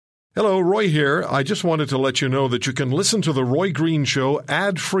Hello, Roy here. I just wanted to let you know that you can listen to The Roy Green Show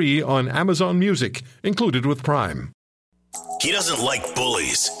ad-free on Amazon Music, included with Prime. He doesn't like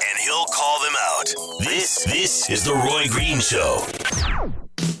bullies, and he'll call them out. This is The Roy Green Show.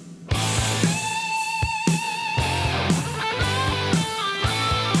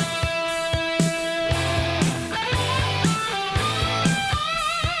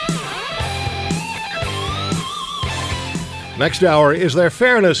 Next hour, is there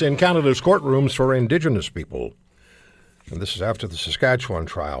fairness in Canada's courtrooms for Indigenous people? And this is after the Saskatchewan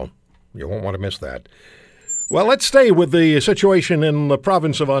trial. You won't want to miss that. Well, let's stay with the situation in the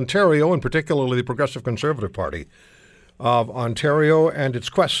province of Ontario, and particularly the Progressive Conservative Party of Ontario and its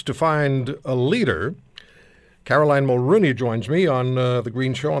quest to find a leader. Caroline Mulrooney joins me on the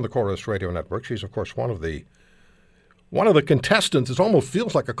Green Show on the Chorus Radio Network. She's, of course, one of the contestants. It almost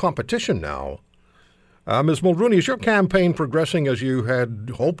feels like a competition now. Ms. Mulrooney, is your campaign progressing as you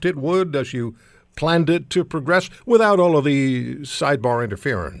had hoped it would, as you planned it to progress, without all of the sidebar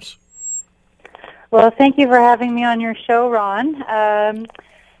interference? Well, thank you for having me on your show, Ron.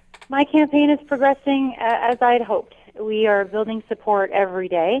 My campaign is progressing as I'd hoped. We are building support every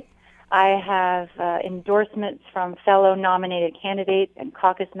day. I have endorsements from fellow nominated candidates and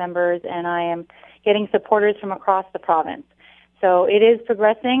caucus members, and I am getting supporters from across the province. So it is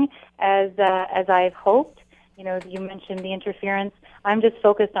progressing as I've hoped. You know, you mentioned the interference. I'm just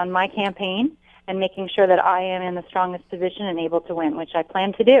focused on my campaign and making sure that I am in the strongest position and able to win, which I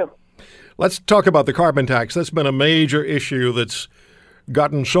plan to do. Let's talk about the carbon tax. That's been a major issue that's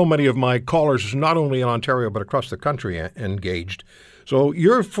gotten so many of my callers, not only in Ontario but across the country, engaged. So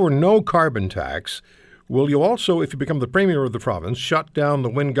you're for no carbon tax. Will you also, if you become the premier of the province, shut down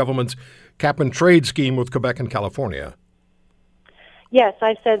the Wynne government's cap-and-trade scheme with Quebec and California? Yes,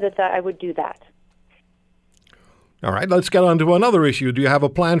 I've said that I would do that. All right, let's get on to another issue. Do you have a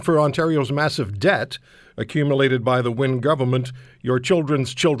plan for Ontario's massive debt accumulated by the Wynne government? Your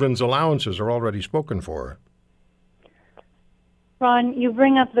children's allowances are already spoken for. Ron, you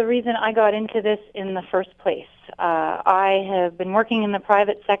bring up the reason I got into this in the first place. I have been working in the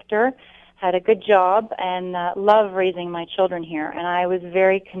private sector, had a good job, and love raising my children here. And I was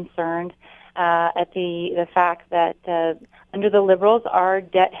very concerned at the fact that under the Liberals, our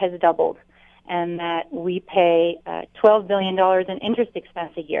debt has doubled, and that we pay $12 billion in interest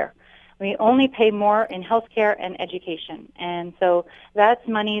expense a year. We only pay more in healthcare and education. And so that's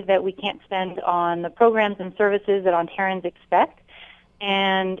money that we can't spend on the programs and services that Ontarians expect.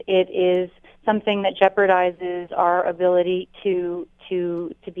 And it is something that jeopardizes our ability to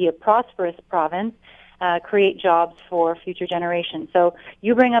be a prosperous province, create jobs for future generations. So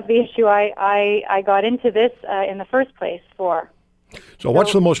you bring up the issue I got into this in the first place for. So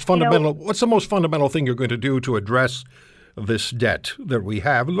what's the most fundamental? What's the most fundamental thing you're going to do to address this debt that we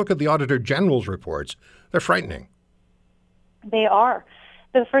have? Look at the Auditor General's reports; they're frightening. They are.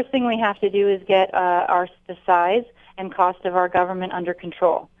 The first thing we have to do is get the size and cost of our government under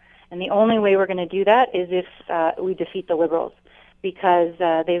control, and the only way we're going to do that is if we defeat the Liberals, because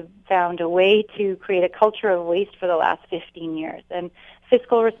they've found a way to create a culture of waste for the last 15 years. And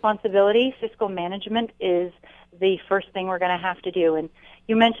fiscal responsibility, fiscal management is the first thing we're going to have to do. And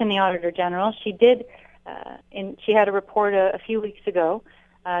you mentioned the Auditor General. She did, she had a report a few weeks ago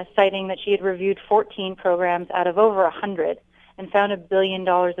citing that she had reviewed 14 programs out of over 100 and found $1 billion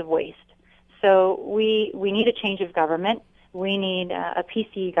of waste. So we need a change of government. We need a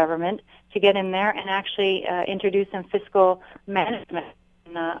PC government to get in there and actually introduce some fiscal management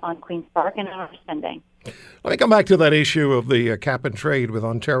on Queen's Park and on our spending. Let me come back to that issue of the cap and trade with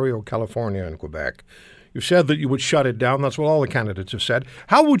Ontario, California, and Quebec. You said that you would shut it down. That's what all the candidates have said.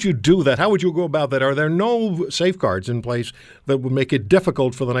 How would you do that? How would you go about that? Are there no safeguards in place that would make it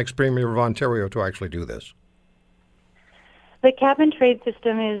difficult for the next premier of Ontario to actually do this? The cap and trade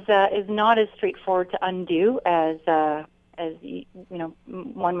system is not as straightforward to undo as you know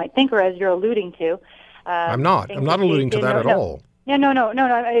one might think, or as you're alluding to. I'm not alluding to that at all. Yeah,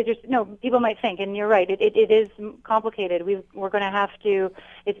 no. People might think, and you're right. It is complicated. We're going to have to.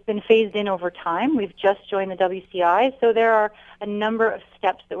 It's been phased in over time. We've just joined the WCI, so there are a number of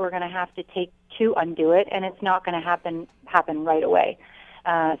steps that we're going to have to take to undo it, and it's not going to happen right away.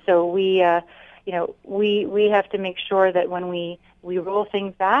 So we have to make sure that when we roll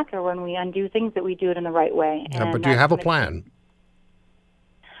things back or when we undo things, that we do it in the right way. Yeah, but do you have a plan?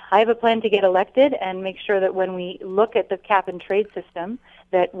 I have a plan to get elected and make sure that when we look at the cap and trade system,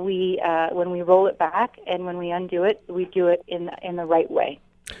 that we, when we roll it back and when we undo it, we do it in the right way.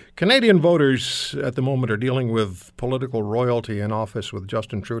 Canadian voters at the moment are dealing with political royalty in office with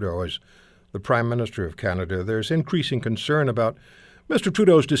Justin Trudeau as the Prime Minister of Canada. There's increasing concern about Mr.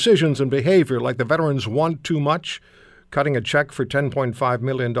 Trudeau's decisions and behavior, like the veterans want too much, cutting a check for $10.5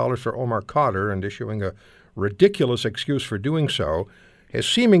 million for Omar Khadr and issuing a ridiculous excuse for doing so, his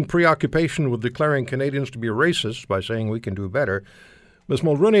seeming preoccupation with declaring Canadians to be racist by saying we can do better. Ms.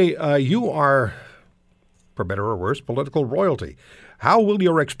 Mulroney, you are, for better or worse, political royalty. How will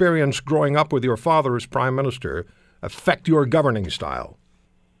your experience growing up with your father as Prime Minister affect your governing style?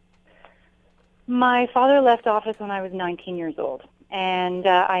 My father left office when I was 19 years old, and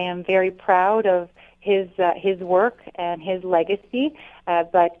I am very proud of his work and his legacy.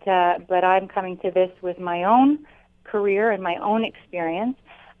 But I'm coming to this with my own career and my own experience.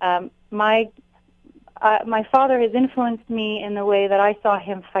 My father has influenced me in the way that I saw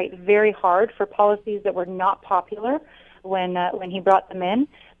him fight very hard for policies that were not popular when he brought them in,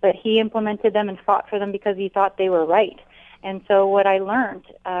 but he implemented them and fought for them because he thought they were right. And so what I learned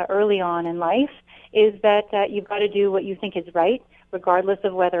early on in life is that you've got to do what you think is right, regardless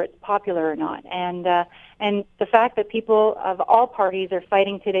of whether it's popular or not. And the fact that people of all parties are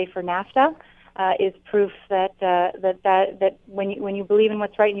fighting today for NAFTA is proof that when you believe in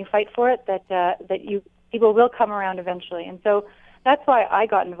what's right and you fight for it, people will come around eventually. And so that's why I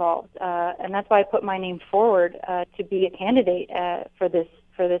got involved, and that's why I put my name forward to be a candidate for this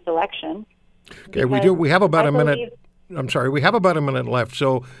election. Okay, we have about a minute. I'm sorry, we have about a minute left.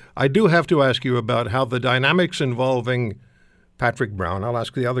 So I do have to ask you about how the dynamics involving Patrick Brown, I'll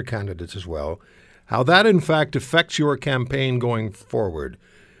ask the other candidates as well, how that in fact affects your campaign going forward.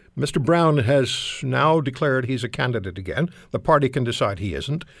 Mr. Brown has now declared he's a candidate again. The party can decide he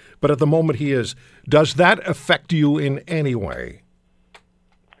isn't, but at the moment he is. Does that affect you in any way?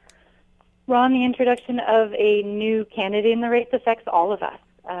 Ron, the introduction of a new candidate in the race affects all of us.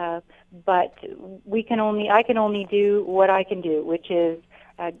 But I can only do what I can do, which is,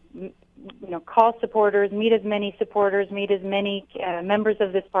 call supporters, meet as many supporters, meet as many members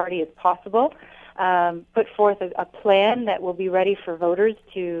of this party as possible, put forth a plan that will be ready for voters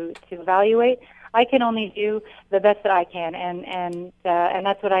to evaluate. I can only do the best that I can, and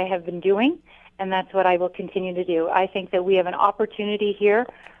that's what I have been doing, and that's what I will continue to do. I think that we have an opportunity here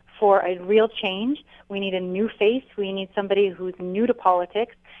for a real change. We need a new face. We need somebody who's new to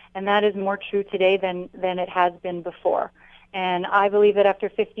politics, and that is more true today than it has been before. And I believe that after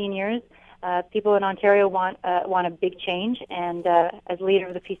 15 years, people in Ontario want a big change, and as leader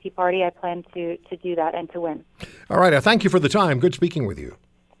of the PC party, I plan to do that and to win. All right. I thank you for the time. Good speaking with you.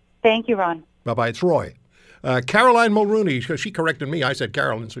 Thank you, Ron. Bye-bye. It's Roy. Caroline Mulroney, she corrected me. I said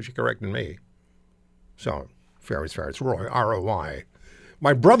Carolyn, so she corrected me. So, fair is fair. It's Roy, R-O-Y.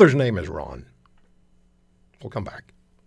 My brother's name is Ron. We'll come back.